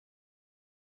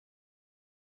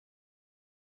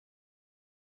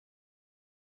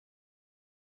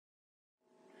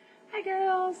Hi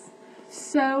girls!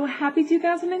 So happy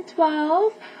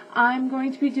 2012. I'm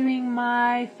going to be doing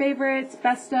my favorites,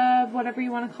 best of, whatever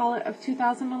you want to call it, of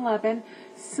 2011.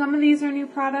 Some of these are new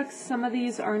products, some of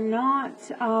these are not.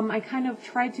 I kind of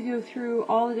tried to go through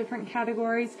all the different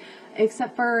categories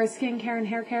except for skincare and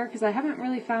hair care because I haven't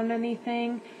really found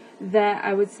anything that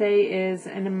I would say is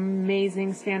an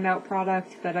amazing standout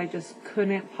product that I just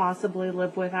couldn't possibly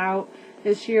live without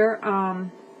this year.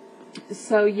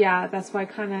 So yeah, that's why I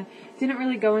kind of didn't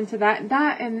really go into that.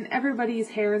 That and everybody's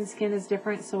hair and skin is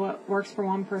different, so what works for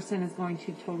one person is going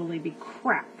to totally be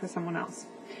crap for someone else.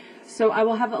 So I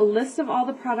will have a list of all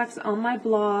the products on my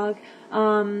blog,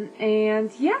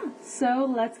 and yeah, so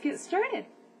let's get started.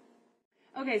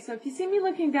 Okay, so if you see me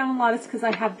looking down a lot, it's because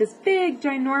I have this big,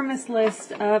 ginormous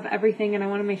list of everything, and I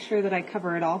want to make sure that I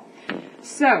cover it all.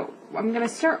 So I'm going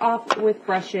to start off with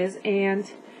brushes, and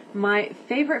my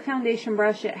favorite foundation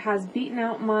brush, it has beaten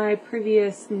out my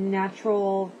previous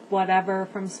natural whatever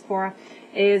from Sephora,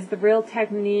 is the Real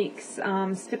Techniques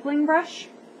stippling brush.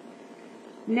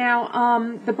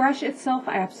 Now, the brush itself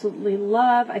I absolutely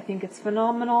love. I think it's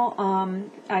phenomenal.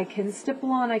 I can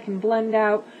stipple on, I can blend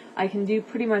out, I can do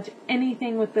pretty much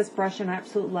anything with this brush, and I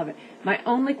absolutely love it. My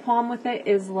only qualm with it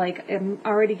is, like, I'm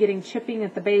already getting chipping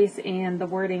at the base and the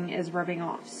wording is rubbing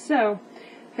off. So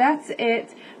that's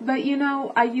it. But you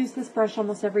know, I use this brush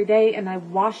almost every day and I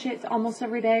wash it almost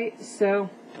every day, so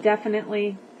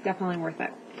definitely worth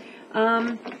it.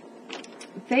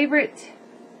 Favorite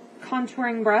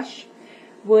contouring brush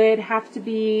would have to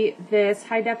be this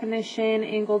high definition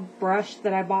angled brush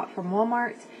that I bought from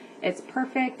Walmart. It's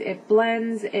perfect, it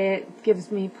blends, it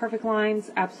gives me perfect lines,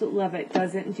 absolutely love it.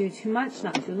 Doesn't do too much,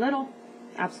 not too little,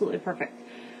 absolutely perfect.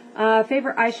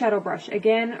 Favorite eyeshadow brush,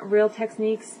 again, Real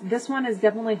Techniques. This one is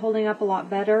definitely holding up a lot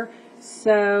better.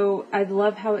 So I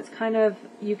love how it's kind of,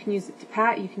 you can use it to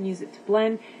pat, you can use it to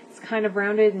blend. It's kind of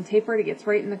rounded and tapered, it gets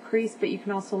right in the crease, but you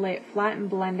can also lay it flat and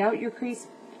blend out your crease.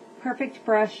 Perfect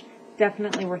brush,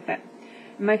 definitely worth it.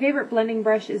 My favorite blending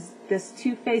brush is this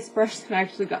Too Faced brush that I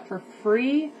actually got for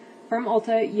free from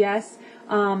Ulta, yes.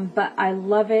 But I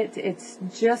love it. It's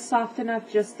just soft enough,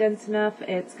 just dense enough.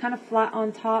 It's kind of flat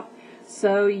on top,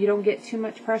 so you don't get too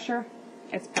much pressure.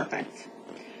 It's perfect.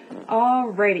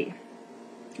 Alrighty.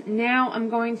 Now I'm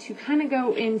going to kind of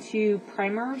go into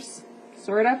primers,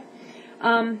 sort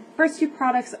of. First two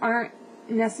products aren't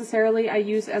necessarily I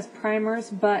use as primers,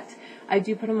 but I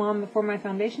do put them on before my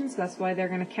foundation, so that's why they're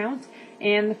going to count.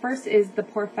 And the first is the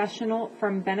Professional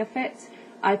from Benefit.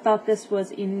 I thought this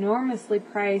was enormously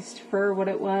priced for what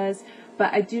it was,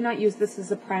 but I do not use this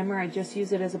as a primer. I just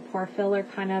use it as a pore filler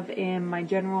kind of in my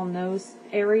general nose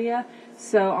area.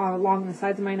 So along the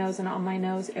sides of my nose and on my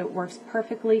nose, it works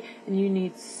perfectly, and you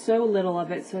need so little of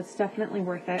it, so it's definitely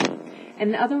worth it.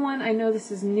 And the other one, I know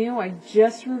this is new. I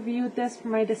just reviewed this for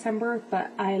my December, but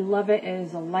I love it. It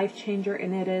is a life changer,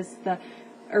 and it is the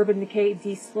Urban Decay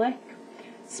De-Slick.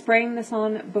 Spraying this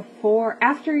on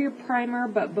after your primer,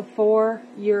 but before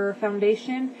your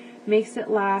foundation, makes it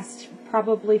last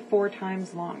probably 4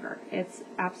 times longer. It's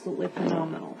absolutely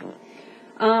phenomenal.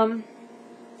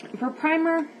 For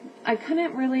primer, I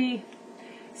couldn't really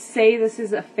say this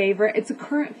is a favorite. It's a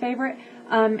current favorite,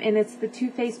 and it's the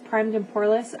Too Faced Primed and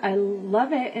Poreless. I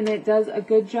love it, and it does a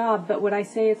good job, but would I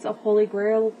say it's a holy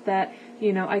grail that,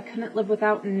 you know, I couldn't live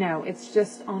without? No, it's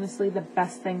just honestly the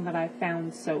best thing that I've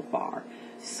found so far.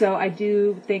 So I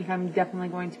do think I'm definitely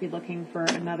going to be looking for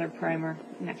another primer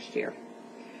next year.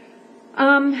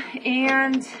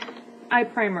 And eye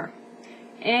primer.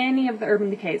 Any of the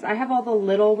Urban Decays. I have all the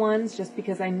little ones just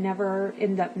because I never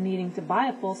end up needing to buy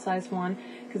a full-size one,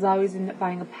 because I always end up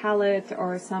buying a palette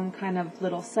or some kind of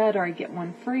little set, or I get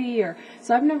one free,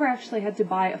 so I've never actually had to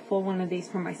buy a full one of these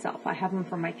for myself. I have them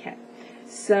for my kit.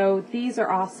 So these are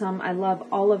awesome. I love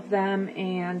all of them,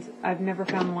 and I've never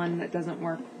found one that doesn't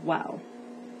work well.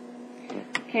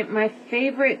 Okay, my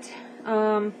favorite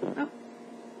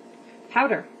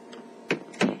powder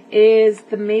is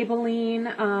the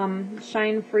Maybelline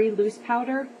Shine Free Loose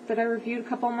Powder that I reviewed a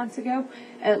couple months ago.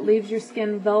 It leaves your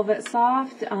skin velvet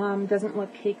soft, doesn't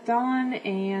look caked on,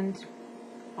 and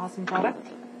awesome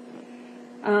product.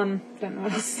 Don't know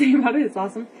what else to say about it. It's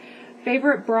awesome.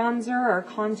 Favorite bronzer or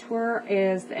contour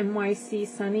is the NYC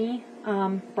Sunny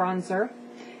bronzer.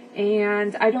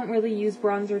 And I don't really use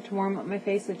bronzer to warm up my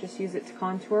face. I just use it to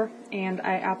contour. And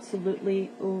I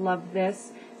absolutely love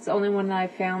this. It's the only one that I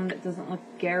found that doesn't look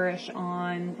garish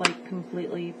on, like,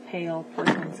 completely pale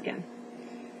porcelain skin.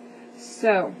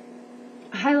 So,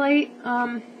 highlight.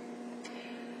 I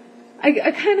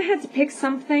kind of had to pick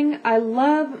something. I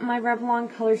love my Revlon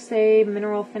Color Stay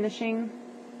Mineral Finishing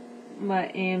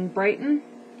in Brighton.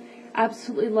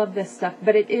 Absolutely love this stuff,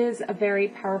 but it is a very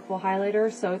powerful highlighter,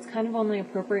 so it's kind of only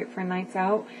appropriate for nights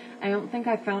out. I don't think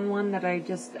I found one that I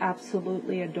just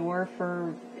absolutely adore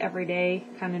for everyday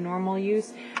kind of normal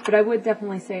use, but I would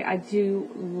definitely say I do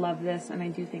love this, and I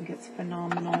do think it's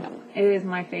phenomenal. It is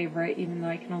my favorite, even though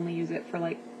I can only use it for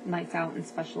like nights out and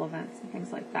special events and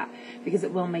things like that, because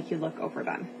it will make you look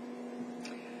overdone.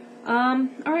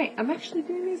 Alright, I'm actually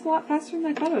doing these a lot faster than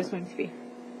I thought I was going to be.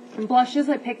 And blushes,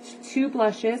 I picked 2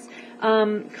 blushes,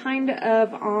 kind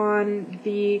of on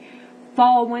the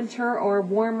fall, winter, or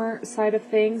warmer side of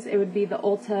things. It would be the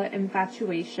Ulta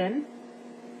Infatuation.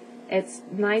 It's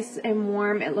nice and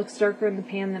warm. It looks darker in the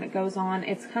pan than it goes on.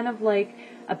 It's kind of like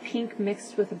a pink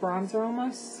mixed with a bronzer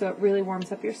almost, so it really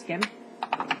warms up your skin.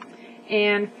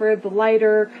 And for the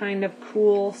lighter, kind of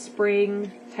cool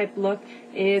spring type look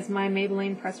is my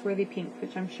Maybelline Pressworthy Pink,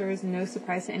 which I'm sure is no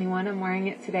surprise to anyone. I'm wearing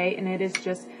it today, and it is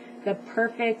just the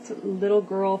perfect little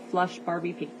girl flush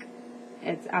Barbie pink.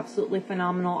 It's absolutely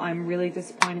phenomenal. I'm really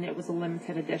disappointed it was a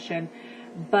limited edition,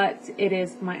 but it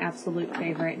is my absolute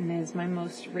favorite and is my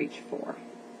most reach for.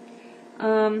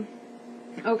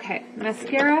 Okay,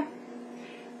 mascara.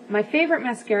 My favorite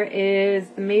mascara is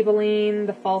the Maybelline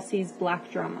The Falsies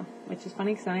Black Drama, which is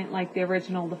funny because I didn't like the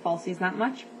original The Falsies that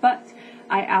much, but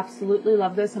I absolutely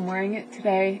love this. I'm wearing it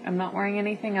today. I'm not wearing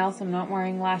anything else. I'm not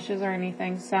wearing lashes or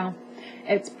anything, so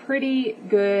it's pretty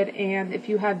good, and if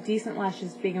you have decent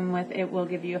lashes to begin with, it will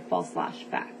give you a false lash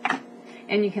effect,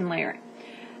 and you can layer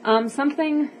it.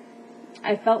 Something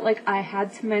I felt like I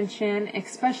had to mention,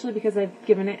 especially because I've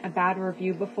given it a bad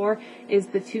review before, is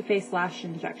the Too Faced Lash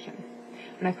Injection.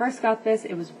 When I first got this,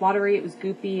 it was watery, it was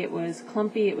goopy, it was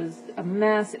clumpy, it was a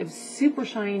mess, it was super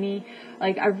shiny.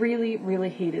 Like, I really, really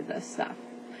hated this stuff.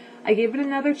 I gave it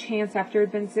another chance after it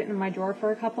had been sitting in my drawer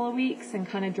for a couple of weeks and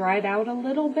kind of dried out a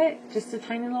little bit, just a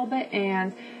tiny little bit,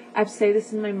 and I have to say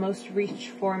this is my most reach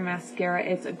for mascara.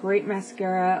 It's a great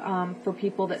mascara for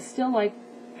people that still like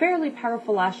fairly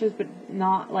powerful lashes, but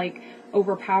not like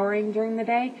overpowering during the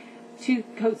day. 2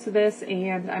 coats of this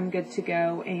and I'm good to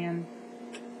go, and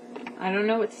I don't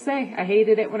know what to say. I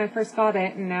hated it when I first got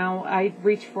it, and now I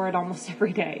reach for it almost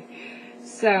every day.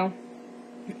 So,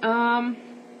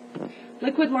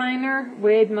 liquid liner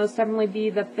would most definitely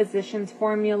be the Physicians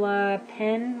Formula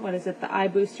pen. What is it? The Eye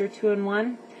Booster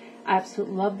 2-in-1. I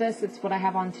absolutely love this. It's what I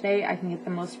have on today. I can get the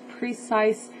most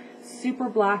precise, super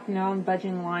black,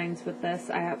 non-budging lines with this.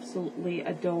 I absolutely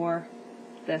adore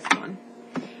this one.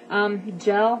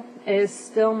 Gel is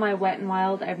still my Wet n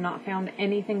Wild. I've not found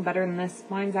anything better than this.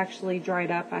 Mine's actually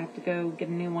dried up. I have to go get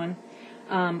a new one,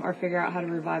 or figure out how to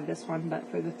revive this one,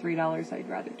 but for the $3, I'd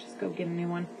rather just go get a new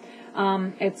one.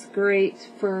 It's great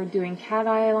for doing cat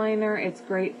eyeliner. It's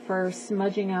great for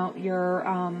smudging out your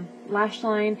lash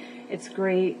line. It's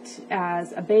great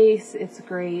as a base. It's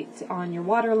great on your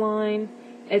waterline.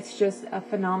 It's just a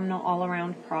phenomenal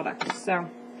all-around product. So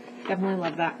definitely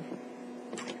love that.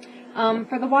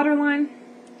 For the waterline,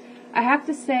 I have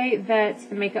to say that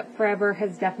the Makeup Forever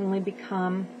has definitely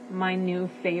become my new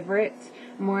favorite.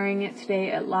 I'm wearing it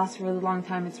today. It lasts a really long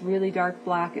time. It's really dark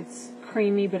black. It's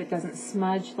creamy, but it doesn't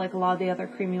smudge like a lot of the other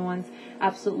creamy ones.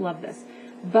 Absolutely love this.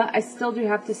 But I still do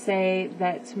have to say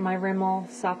that my Rimmel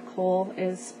Soft Kohl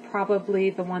is probably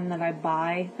the one that I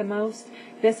buy the most.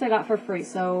 This I got for free,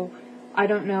 so I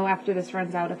don't know after this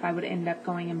runs out if I would end up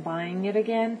going and buying it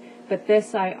again, but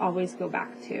this I always go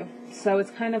back to. So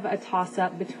it's kind of a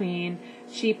toss-up between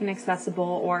cheap and accessible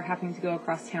or having to go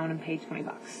across town and pay 20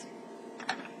 bucks.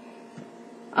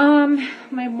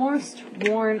 My most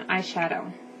worn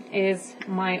eyeshadow is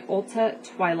my Ulta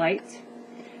Twilight.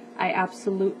 I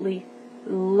absolutely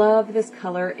love this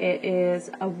color. It is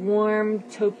a warm,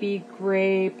 taupey,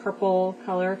 gray, purple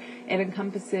color. It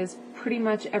encompasses pretty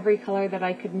much every color that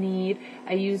I could need.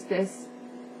 I use this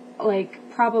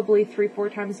like probably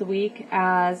 3-4 times a week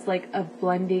as like a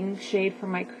blending shade for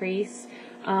my crease.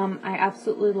 I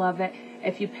absolutely love it.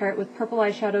 If you pair it with purple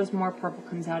eyeshadows, more purple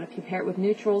comes out. If you pair it with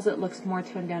neutrals, it looks more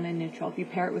toned down and neutral. If you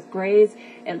pair it with grays,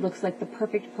 it looks like the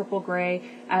perfect purple gray.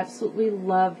 I absolutely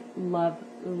love, love,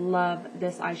 love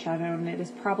this eyeshadow, and it is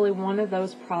probably one of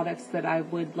those products that I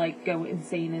would like go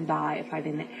insane and die if I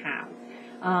didn't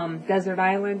have. Desert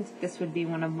Island, this would be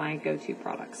one of my go-to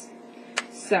products.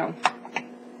 So,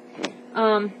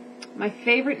 my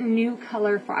favorite new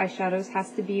color for eyeshadows has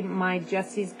to be my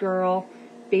Jessie's Girl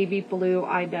Baby Blue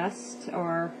Eye Dust,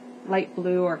 or light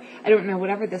blue, or I don't know,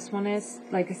 whatever this one is.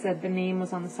 Like I said, the name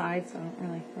was on the side, so I don't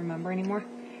really remember anymore.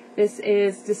 This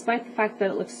is, despite the fact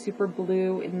that it looks super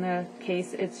blue in the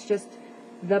case, it's just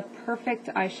the perfect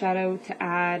eyeshadow to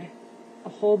add a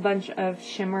whole bunch of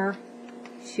shimmer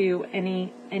to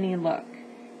any look.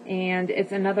 And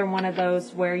it's another one of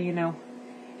those where, you know,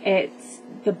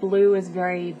 the blue is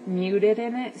very muted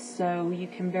in it, so you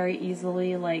can very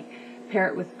easily like pair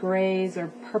it with grays or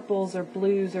purples or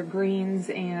blues or greens,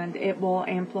 and it will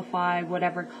amplify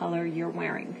whatever color you're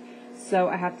wearing. So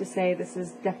I have to say this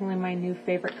is definitely my new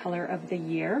favorite color of the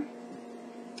year.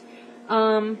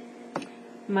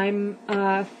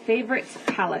 My favorite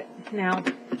palette. Now,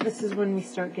 this is when we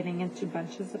start getting into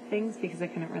bunches of things because I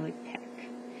couldn't really pick.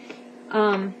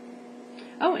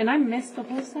 Oh, and I missed the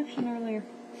whole section earlier.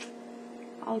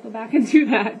 I'll go back and do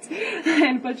that.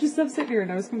 And a bunch of stuff sitting here,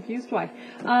 and I was confused why.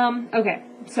 Okay,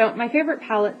 so my favorite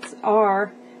palettes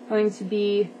are going to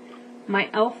be my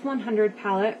e.l.f. 100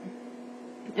 palette.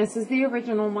 This is the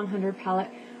original 100 palette.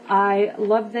 I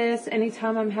love this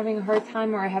anytime I'm having a hard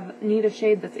time, or I need a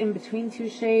shade that's in between two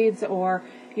shades, or,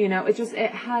 you know, it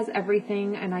has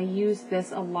everything, and I use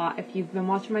this a lot. If you've been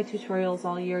watching my tutorials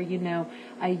all year, you know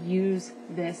I use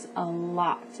this a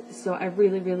lot. So I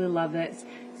really, really love this.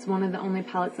 It's one of the only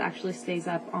palettes that actually stays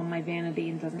up on my vanity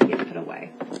and doesn't get put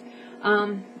away.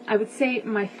 I would say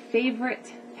my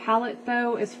favorite palette,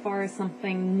 though, as far as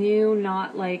something new,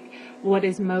 not like what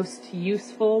is most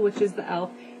useful, which is the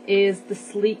e.l.f., is the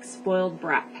Sleek Spoiled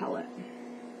Brat palette.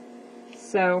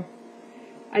 So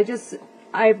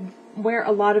I wear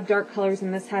a lot of dark colors,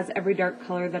 and this has every dark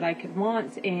color that I could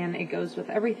want, and it goes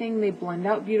with everything. They blend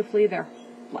out beautifully. They're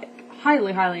like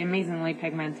highly, highly, amazingly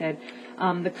pigmented.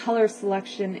 The color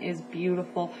selection is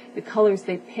beautiful. The colors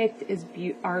they picked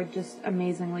are just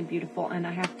amazingly beautiful, and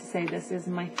I have to say this is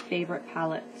my favorite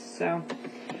palette. So,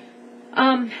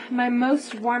 my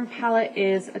most worn palette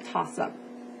is a toss-up.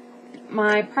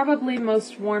 My probably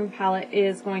most worn palette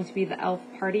is going to be the e.l.f.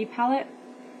 Party palette,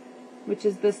 which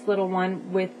is this little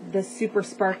one with the super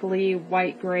sparkly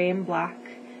white, gray, and black,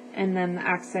 and then the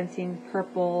accenting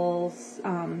purples,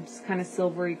 kind of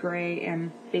silvery gray,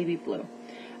 and baby blue.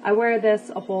 I wear this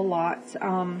a whole lot,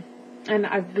 and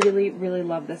I really, really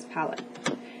love this palette.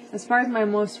 As far as my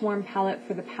most worn palette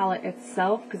for the palette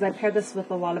itself, because I pair this with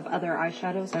a lot of other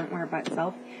eyeshadows, I don't wear it by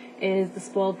itself, is the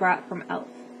Spoiled Brat from e.l.f.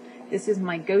 This is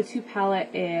my go-to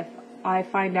palette if I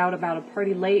find out about a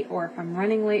party late, or if I'm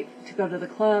running late to go to the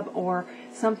club, or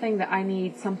something that I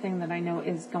need, something that I know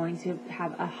is going to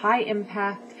have a high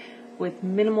impact with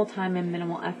minimal time and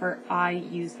minimal effort. I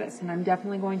use this, and I'm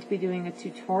definitely going to be doing a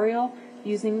tutorial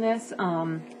using this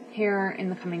here in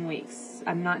the coming weeks.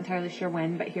 I'm not entirely sure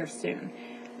when, but here soon.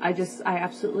 I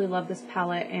absolutely love this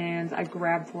palette, and I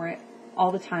grab for it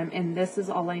all the time, and this is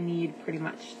all I need pretty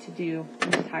much to do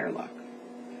an entire look.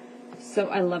 So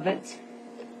I love it.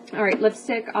 Alright,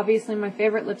 lipstick. Obviously my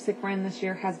favorite lipstick brand this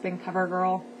year has been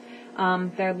CoverGirl.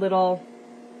 Their little,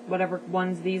 whatever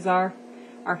ones these are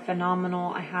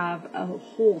phenomenal. I have a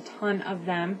whole ton of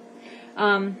them.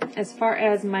 As far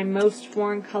as my most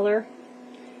worn color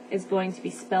is going to be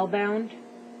Spellbound.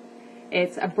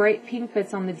 It's a bright pink, but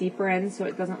it's on the deeper end, so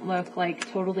it doesn't look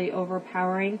like totally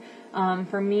overpowering.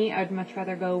 For me, I'd much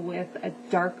rather go with a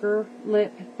darker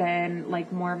lip than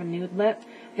like more of a nude lip.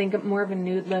 I think more of a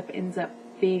nude lip ends up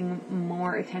being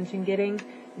more attention getting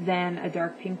than a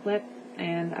dark pink lip,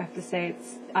 and I have to say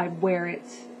I wear it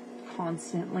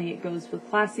constantly. It goes with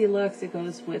classy looks, it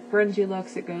goes with grungy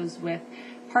looks, it goes with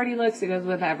party looks, it goes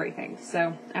with everything.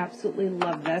 So absolutely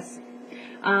love this.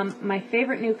 My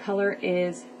favorite new color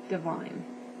is Divine.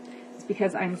 It's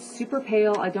because I'm super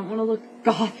pale. I don't want to look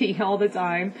gothy all the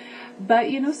time,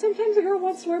 but you know, sometimes a girl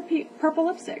wants to wear purple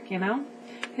lipstick, you know.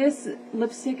 This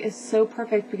lipstick is so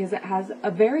perfect because it has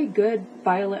a very good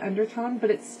violet undertone,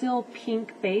 but it's still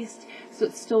pink based, so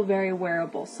it's still very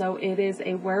wearable. So it is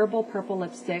a wearable purple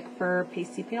lipstick for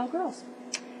pasty pale girls,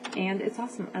 and it's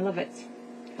awesome. I love it.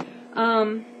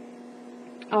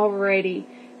 Alrighty,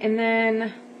 and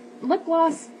then lip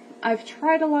gloss. I've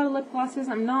tried a lot of lip glosses.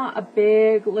 I'm not a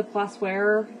big lip gloss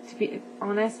wearer, to be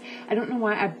honest. I don't know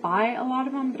why I buy a lot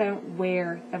of them, but I don't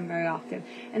wear them very often.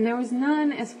 And there was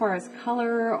none as far as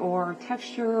color or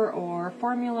texture or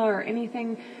formula or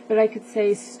anything that I could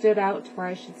say stood out to where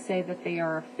I should say that they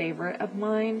are a favorite of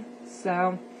mine.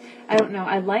 So, I don't know.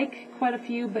 I like quite a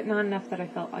few, but not enough that I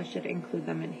felt I should include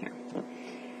them in here.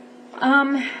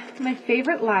 My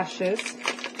favorite lashes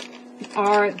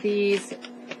are these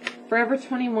Forever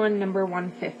 21 number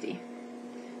 150.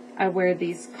 I wear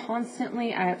these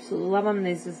constantly. I absolutely love them.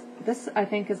 This I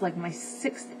think is like my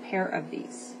 6th pair of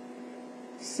these.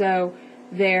 So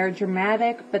they're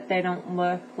dramatic, but they don't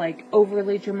look like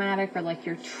overly dramatic or like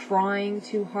you're trying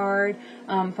too hard.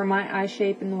 For my eye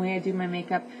shape and the way I do my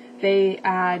makeup, They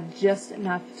add just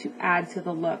enough to add to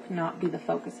the look, not be the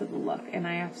focus of the look, and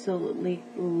I absolutely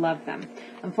love them.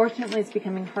 Unfortunately, it's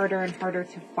becoming harder and harder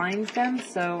to find them,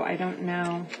 so I don't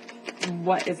know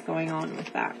what is going on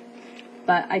with that.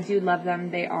 But I do love them.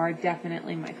 They are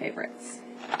definitely my favorites.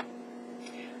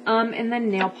 And then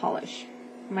nail polish.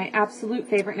 My absolute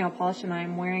favorite nail polish, and I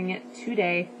am wearing it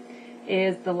today,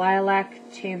 is the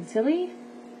Lilac Chantilly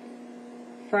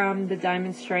from the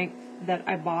Diamond Strength that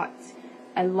I bought.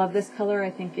 I love this color. I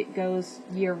think it goes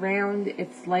year round.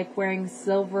 It's like wearing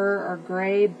silver or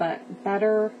gray, but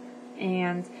better.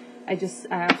 And I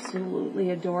absolutely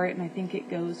adore it, and I think it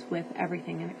goes with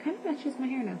everything. And it kind of matches my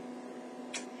hair now.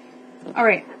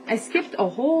 Alright, I skipped a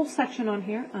whole section on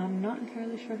here. I'm not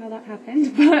entirely sure how that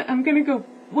happened, but I'm going to go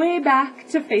way back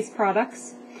to face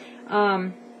products.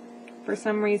 For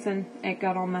some reason, it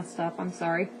got all messed up. I'm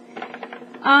sorry.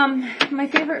 My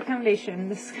favorite foundation.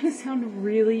 This is going to sound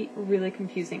really, really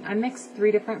confusing. I mixed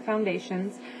 3 different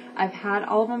foundations. I've had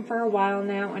all of them for a while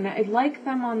now, and I like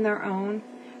them on their own,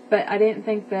 but I didn't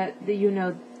think that, they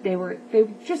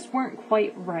just weren't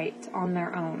quite right on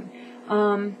their own.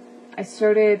 I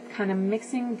started kind of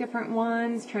mixing different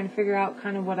ones, trying to figure out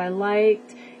kind of what I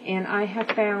liked, and I have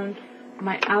found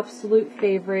my absolute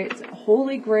favorite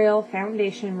Holy Grail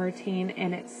foundation routine,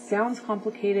 and it sounds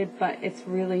complicated, but it's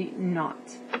really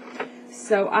not.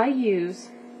 So I use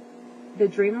the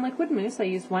Dream Liquid Mousse. I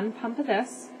use 1 pump of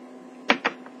this.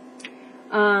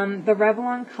 The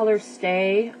Revlon Color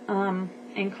Stay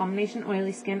in Combination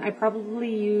Oily Skin. I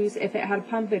probably use, if it had a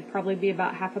pump, it'd probably be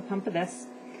about half a pump of this.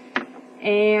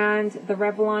 And the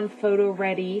Revlon Photo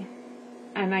Ready,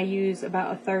 and I use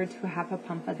about 1/3 to 1/2 a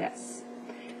pump of this.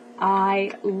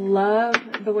 I love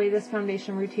the way this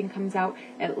foundation routine comes out.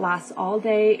 It lasts all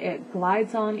day. It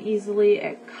glides on easily.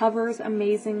 It covers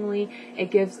amazingly.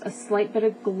 It gives a slight bit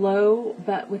of glow,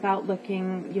 but without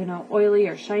looking, oily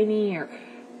or shiny or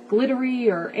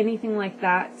glittery or anything like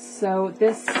that. So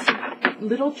this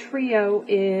little trio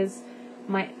is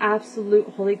my absolute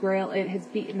holy grail. It has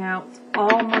beaten out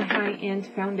all my high-end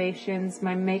foundations,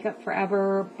 my Makeup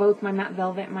Forever, both my Matte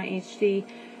Velvet and my HD.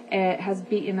 It has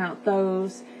beaten out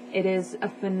those. It is a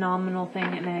phenomenal thing,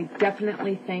 and I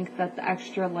definitely think that the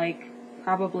extra,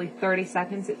 probably 30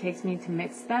 seconds it takes me to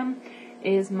mix them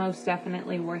is most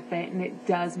definitely worth it, and it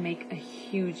does make a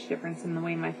huge difference in the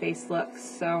way my face looks.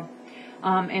 So,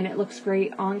 and it looks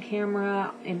great on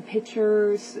camera, in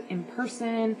pictures, in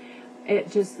person.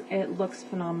 It looks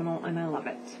phenomenal, and I love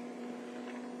it.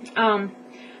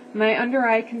 My under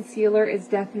eye concealer is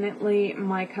definitely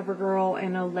my CoverGirl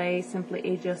and Olay Simply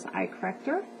Ageless Eye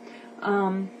Corrector.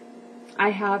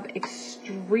 I have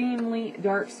extremely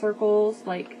dark circles,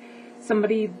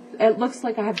 it looks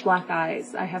like I have black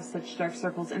eyes. I have such dark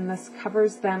circles, and this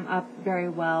covers them up very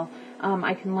well.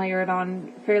 I can layer it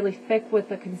on fairly thick with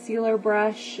a concealer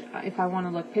brush if I want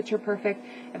to look picture perfect.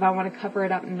 If I want to cover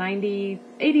it up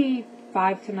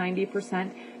 85 to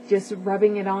 90%, just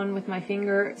rubbing it on with my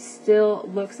finger still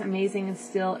looks amazing and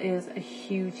still is a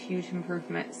huge, huge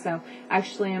improvement. So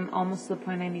actually I'm almost to the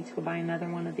point I need to go buy another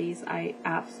one of these. I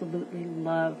absolutely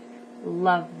love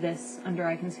this under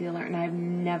eye concealer, and I've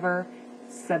never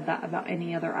said that about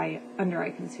any other under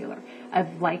eye concealer.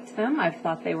 I've liked them. I've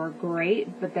thought they were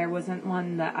great, but there wasn't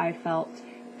one that I felt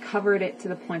covered it to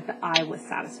the point that I was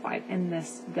satisfied, and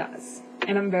this does.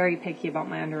 And I'm very picky about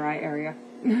my under eye area.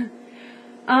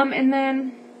 And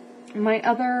then my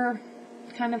other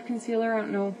kind of concealer, I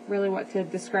don't know really what to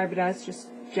describe it as, just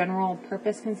general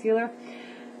purpose concealer.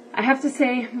 I have to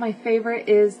say my favorite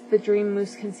is the Dream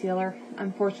Mousse Concealer.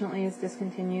 Unfortunately, it's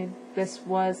discontinued. This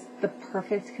was the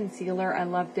perfect concealer. I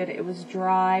loved it. It was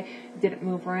dry, didn't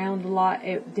move around a lot,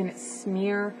 it didn't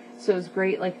smear, so it was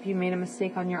great if you made a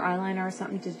mistake on your eyeliner or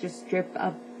something, to just drip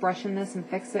a brush in this and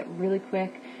fix it really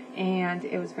quick. And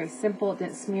it was very simple. It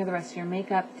didn't smear the rest of your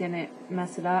makeup, didn't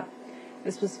mess it up.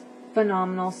 This was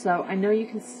phenomenal. So I know you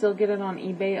can still get it on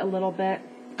eBay a little bit.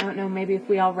 I don't know, maybe if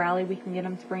we all rally, we can get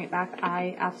them to bring it back.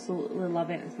 I absolutely love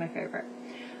it. It's my favorite.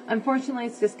 Unfortunately,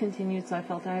 it's discontinued, so I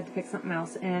felt I had to pick something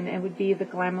else, and it would be the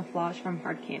Glamouflage from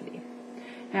Hard Candy.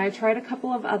 Now, I tried a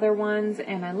couple of other ones,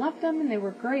 and I loved them, and they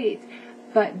were great,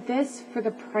 but this, for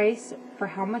the price, for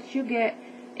how much you get,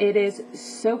 it is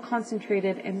so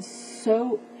concentrated and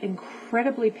so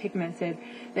incredibly pigmented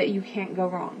that you can't go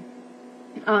wrong.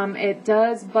 It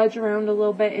does budge around a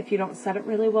little bit if you don't set it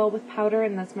really well with powder,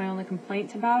 and that's my only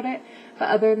complaint about it. But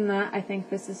other than that, I think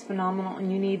this is phenomenal,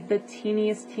 and you need the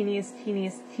teeniest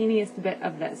bit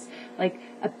of this. Like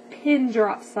a pin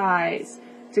drop size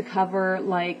to cover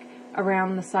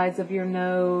around the sides of your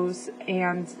nose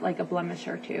and a blemish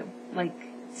or two.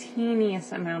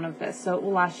 teeniest amount of this, so it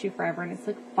will last you forever, and it's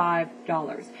like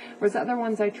 $5. Whereas the other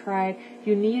ones I tried,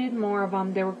 you needed more of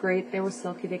them. They were great, they were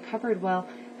silky, they covered well,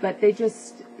 but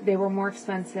they were more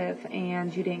expensive,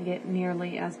 and you didn't get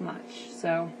nearly as much.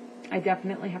 So I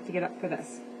definitely have to get up for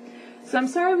this. So I'm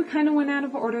sorry we kind of went out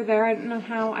of order there. I don't know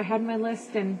how. I had my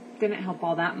list and didn't help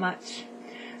all that much.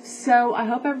 So I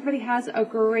hope everybody has a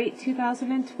great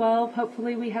 2012.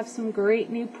 Hopefully we have some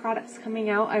great new products coming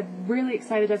out. I'm really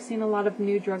excited. I've seen a lot of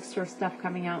new drugstore stuff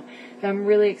coming out that I'm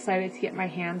really excited to get my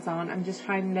hands on. I'm just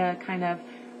trying to kind of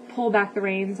pull back the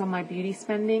reins on my beauty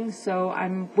spending, so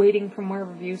I'm waiting for more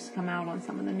reviews to come out on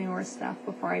some of the newer stuff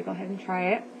before I go ahead and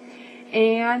try it.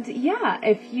 And yeah,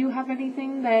 if you have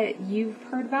anything that you've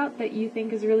heard about that you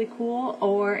think is really cool,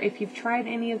 or if you've tried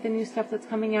any of the new stuff that's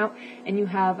coming out and you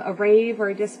have a rave or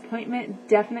a disappointment,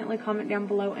 definitely comment down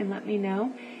below and let me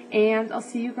know. And I'll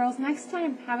see you girls next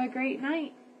time. Have a great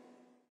night.